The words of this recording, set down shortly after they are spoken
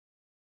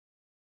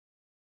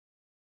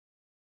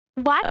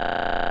What?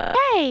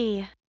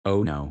 Hey!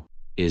 Oh no.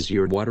 Is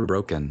your water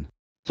broken?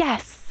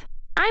 Yes,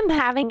 I'm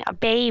having a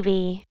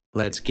baby.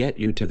 Let's get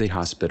you to the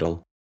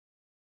hospital.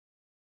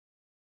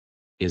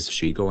 Is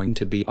she going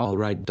to be all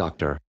right,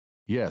 doctor?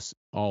 Yes,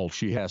 all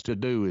she has to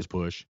do is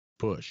push,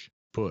 push,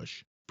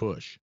 push,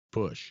 push,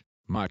 push.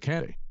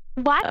 Mucahit.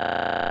 What?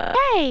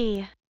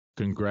 Hey!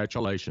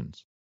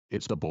 Congratulations.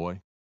 It's the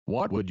boy.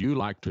 What would you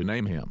like to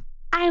name him?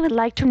 I would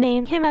like to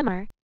name him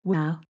Emmer.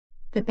 Wow.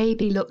 The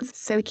baby looks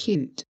so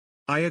cute.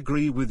 I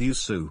agree with you,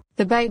 Sue.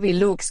 The baby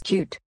looks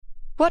cute.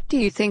 What do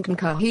you think,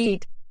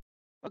 Mucahit?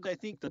 But I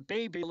think the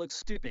baby looks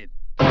stupid.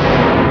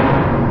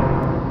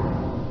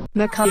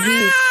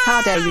 Mucahit,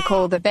 how dare you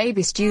call the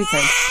baby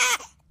stupid?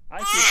 I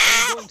think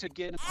I'm going to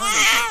get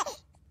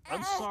punished.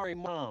 I'm sorry,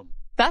 Mom.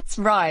 That's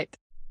right.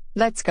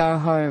 Let's go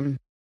home.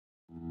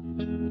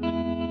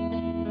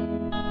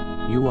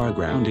 You are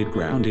grounded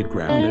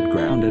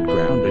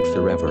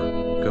forever.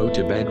 Go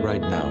to bed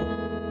right now.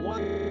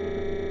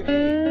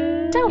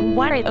 Don't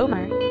worry,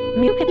 Omar.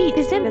 Mucahit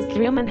is in his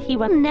room and he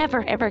will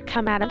never ever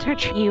come out and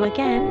touch you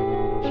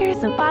again.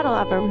 Here's a bottle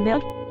of our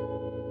milk.